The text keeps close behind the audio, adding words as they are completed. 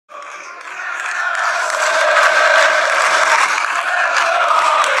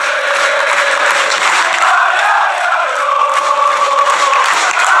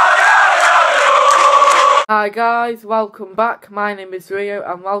Hi guys, welcome back. My name is Rio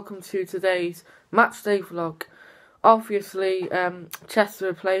and welcome to today's matchday vlog. Obviously, Chester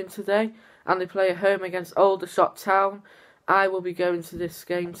are playing today and they play at home against Aldershot Town. I will be going to this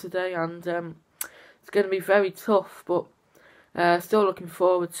game today and it's going to be very tough, but still looking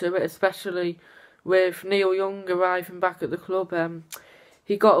forward to it, especially with Neil Young arriving back at the club.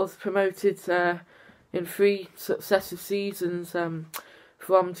 He got us promoted in 3 successive seasons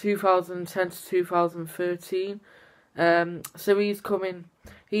from 2010 to 2013. So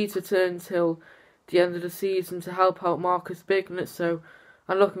he's returned till the end of the season to help out Marcus Bignett, so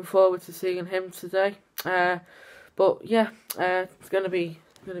I'm looking forward to seeing him today. But yeah, it's gonna be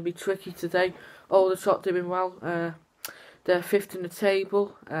tricky today. Aldershot doing well. They're 5th in the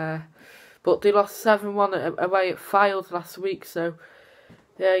table, but they lost 7-1 away at Fylde last week, so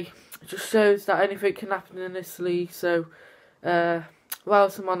yeah, it just shows that anything can happen in this league. So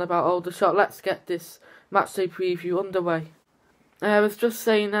whilst I'm on about Aldershot, let's get this matchday preview underway. I was just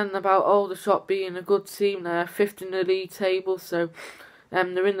saying then about Aldershot being a good team. They're 5th in the league table, so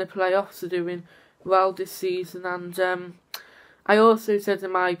they're in the playoffs, they're doing well this season. And I also said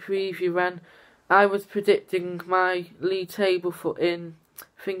in my preview when I was predicting my league table I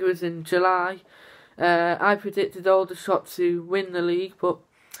think it was in July, I predicted Aldershot to win the league, but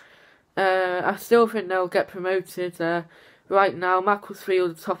I still think they'll get promoted. Right now,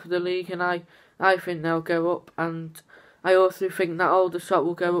 Macclesfield are top of the league, and I think they'll go up, and I also think that Aldershot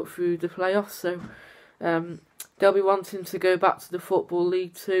will go up through the playoffs, so they'll be wanting to go back to the Football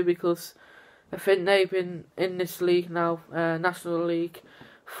League too, because I think they've been in this league now, National League,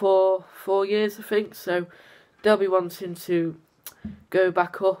 for 4 years, I think, so they'll be wanting to go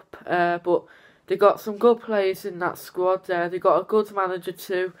back up, but they've got some good players in that squad. They've got a good manager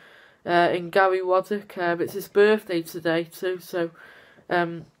too, in Gary Waddock. It's his birthday today too, so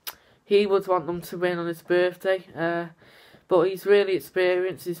he would want them to win on his birthday, but he's really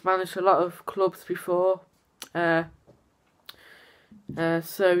experienced. He's managed a lot of clubs before, so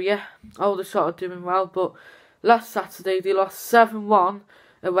yeah, Aldershot are doing well. But last Saturday they lost 7-1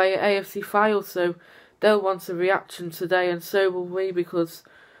 away at AFC Fylde, so they'll want a reaction today, and so will we, because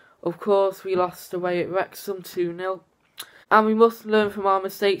of course we lost away at Wrexham 2-0. And we must learn from our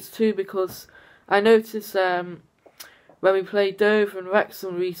mistakes too, because I noticed when we played Dover and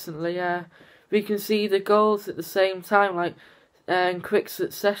Wrexham recently, we can see the goals at the same time, like in quick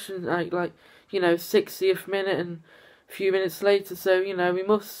succession, like you know, 60th minute and a few minutes later. So you know, we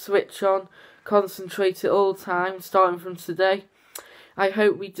must switch on, concentrate at all times, starting from today. I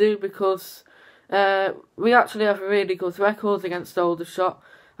hope we do, because we actually have a really good record against Aldershot.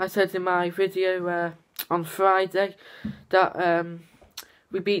 I said in my video on Friday that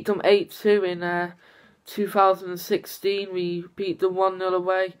we beat them 8-2 in 2016. We beat them 1-0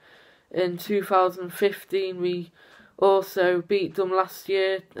 away in 2015. We also beat them last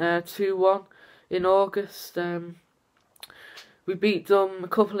year 2-1 in August. We beat them a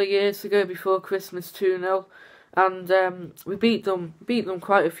couple of years ago before Christmas 2-0, and we beat them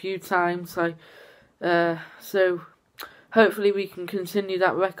quite a few times. So hopefully we can continue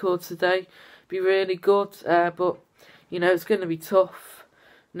that record today. Be really good, but you know, it's going to be tough,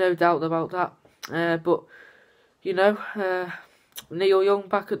 no doubt about that. But you know, Neil Young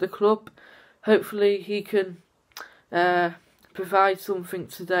back at the club, hopefully he can provide something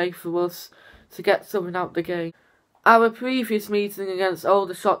today for us to get something out the game. Our previous meeting against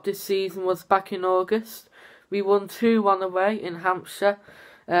Aldershot this season was back in August. We won 2-1 away in Hampshire.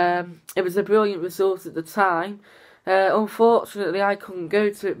 It was a brilliant result at the time. Unfortunately, I couldn't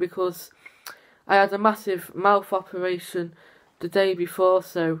go to it because I had a massive mouth operation the day before,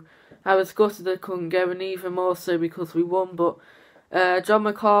 so I was gutted I couldn't go, and even more so because we won. But John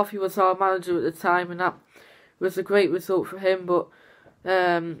McCarthy was our manager at the time, and that was a great result for him. But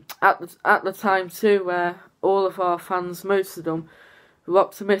at the time too, all of our fans, most of them, were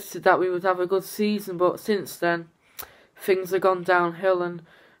optimistic that we would have a good season. But since then, things have gone downhill, and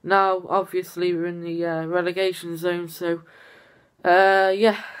now obviously we're in the relegation zone. So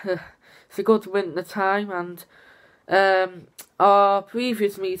yeah. It's a good win at the time, and our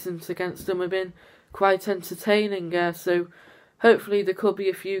previous meetings against them have been quite entertaining, so hopefully there could be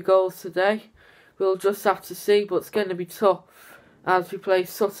a few goals today. We'll just have to see, but it's going to be tough as we play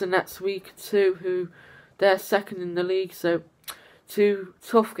Sutton next week too, who they're 2nd in the league, so 2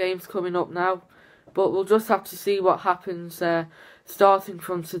 tough games coming up now, but we'll just have to see what happens starting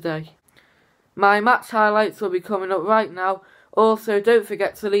from today. My match highlights will be coming up right now. Also, don't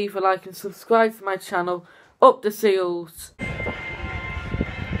forget to leave a like and subscribe to my channel. Up the Seals!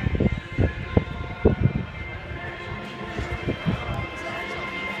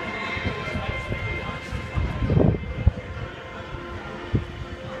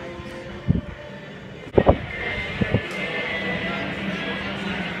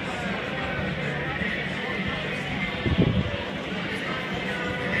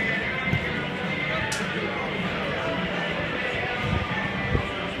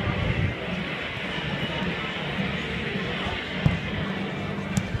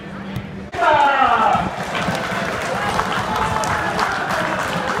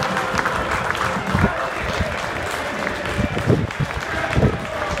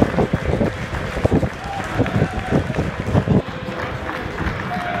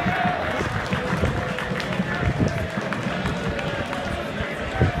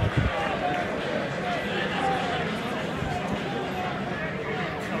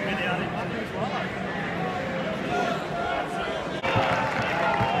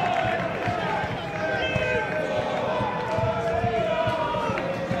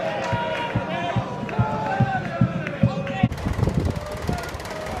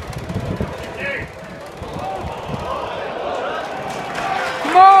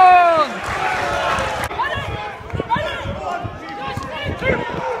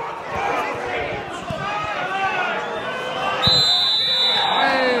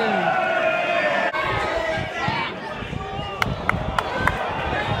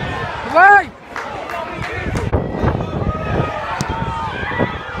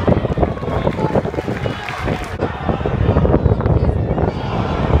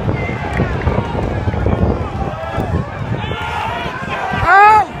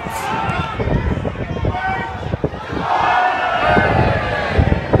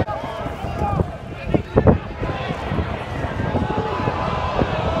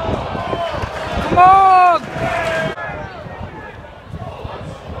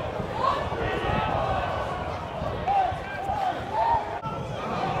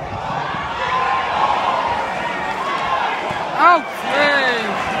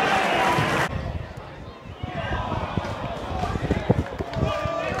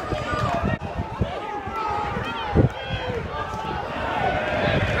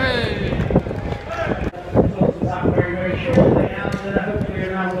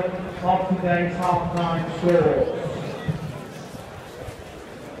 Today's half-time score.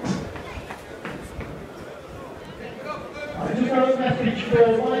 I just got a message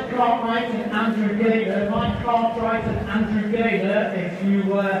for Mike Cartwright and Andrew Gaylor. Mike Cartwright and Andrew Gaylor, if you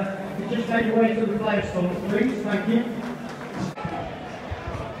could just make your way to the players' tunnel, please. Thank you.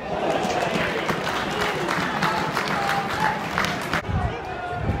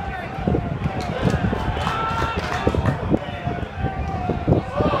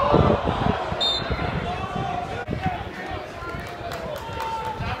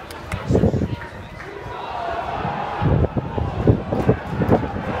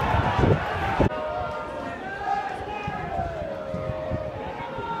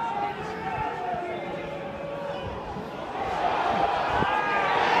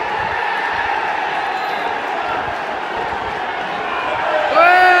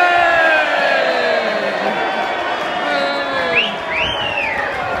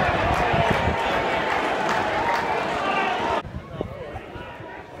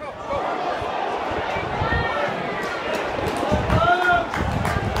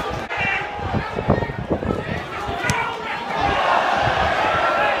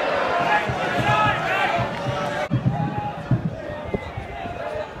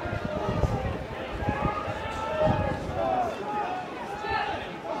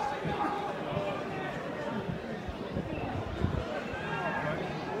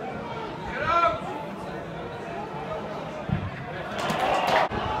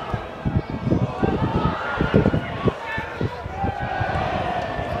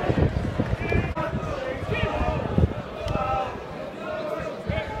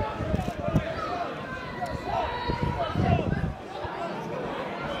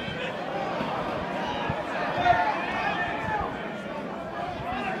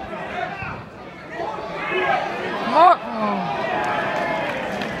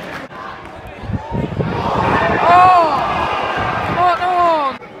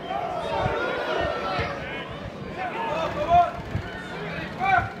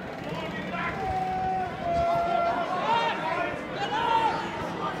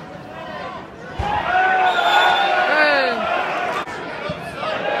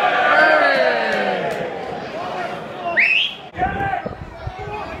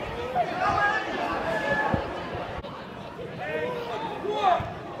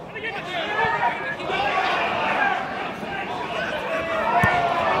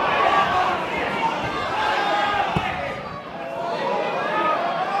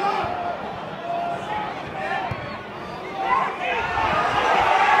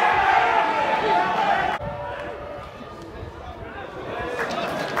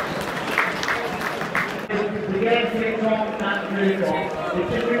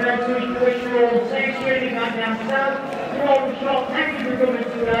 Aldershot, thank you for coming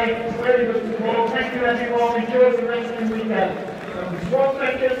today. Very good support. Thank you everyone. Enjoy the rest of the weekend. From the Squad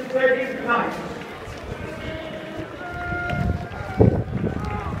Makers, very good night.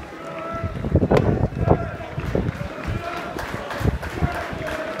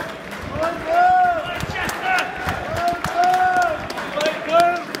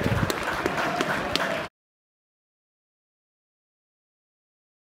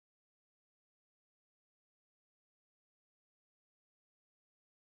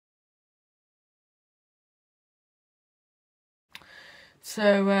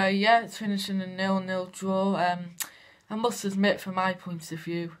 So, yeah, it's finishing a 0-0 draw. I must admit, from my point of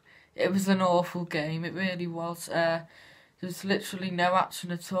view, it was an awful game. It really was. There was literally no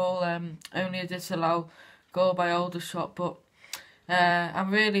action at all. Only a disallowed goal by Aldershot. But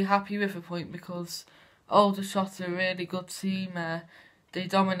I'm really happy with the point because Aldershot are a really good team. They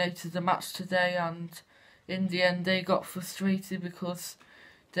dominated the match today, and in the end they got frustrated because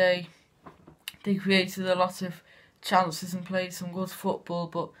they created a lot of chances and played some good football,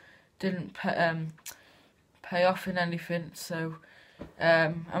 but didn't pay off in anything. So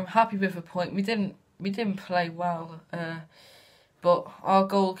I'm happy with the point. We didn't play well, but our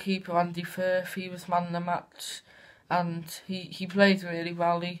goalkeeper Andy Firth, he was man of the match, and he played really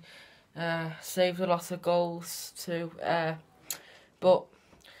well. He saved a lot of goals too. But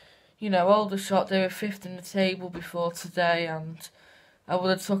you know, Aldershot, they were 5th in the table before today, and I would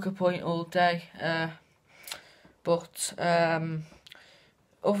have took a point all day. But other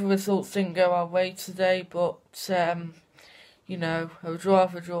results didn't go our way today, but you know, I would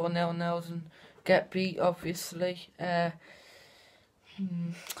rather draw 0-0 and get beat, obviously.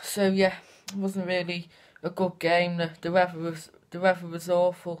 So yeah, it wasn't really a good game. The weather was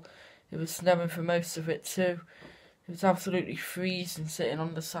awful. It was snowing for most of it too. It was absolutely freezing sitting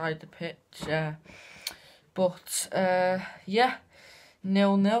on the side of the pitch. But yeah,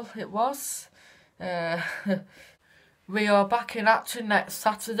 0-0 it was. We are back in action next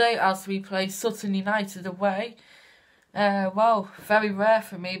Saturday as we play Sutton United away. Well, very rare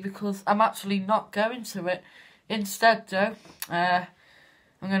for me because I'm actually not going to it. Instead though, I'm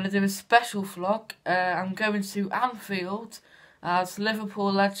going to do a special vlog. I'm going to Anfield as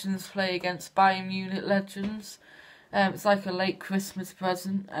Liverpool legends play against Bayern Munich legends. It's like a late Christmas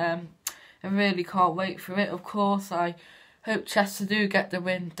present. I really can't wait for it. Of course, I hope Chester do get the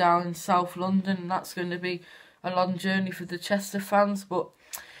win down in South London, and that's going to be a long journey for the Chester fans, but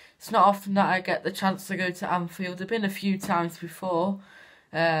it's not often that I get the chance to go to Anfield. I've been a few times before.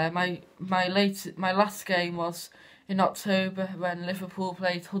 My last game was in October when Liverpool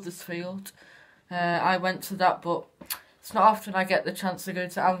played Huddersfield. I went to that, but it's not often I get the chance to go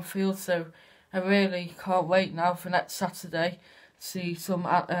to Anfield, so I really can't wait now for next Saturday to see some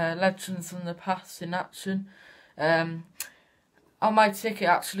legends from the past in action. On my ticket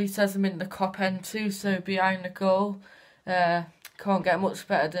actually says I'm in the Cop end too, so behind the goal. Can't get much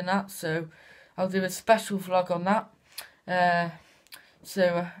better than that, so I'll do a special vlog on that.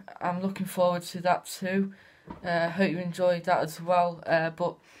 So I'm looking forward to that too. Hope you enjoyed that as well.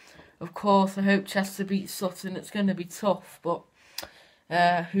 But of course I hope Chester beats Sutton. It's going to be tough, but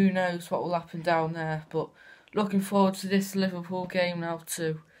who knows what will happen down there. But looking forward to this Liverpool game now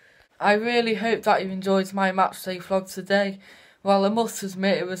too. I really hope that you enjoyed my matchday vlog today. Well, I must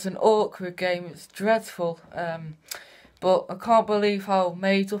admit it was an awkward game. It's dreadful. But I can't believe how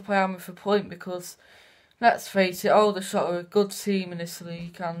made up I am with a point because, let's face it, Aldershot are a good team in this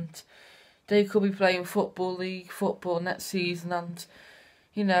league and they could be playing Football League football next season, and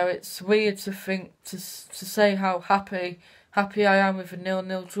you know, it's weird to think, to say how happy I am with a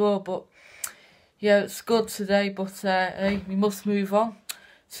 0-0 draw, but yeah, it's good today, but hey, we must move on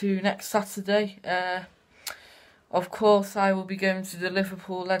to next Saturday. Of course, I will be going to the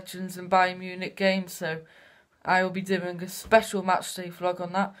Liverpool Legends and Bayern Munich game, so I will be doing a special matchday vlog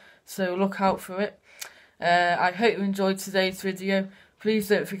on that, so look out for it. I hope you enjoyed today's video. Please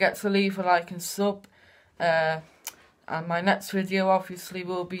don't forget to leave a like and sub. And my next video obviously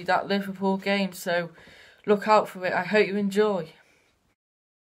will be that Liverpool game, so look out for it. I hope you enjoy.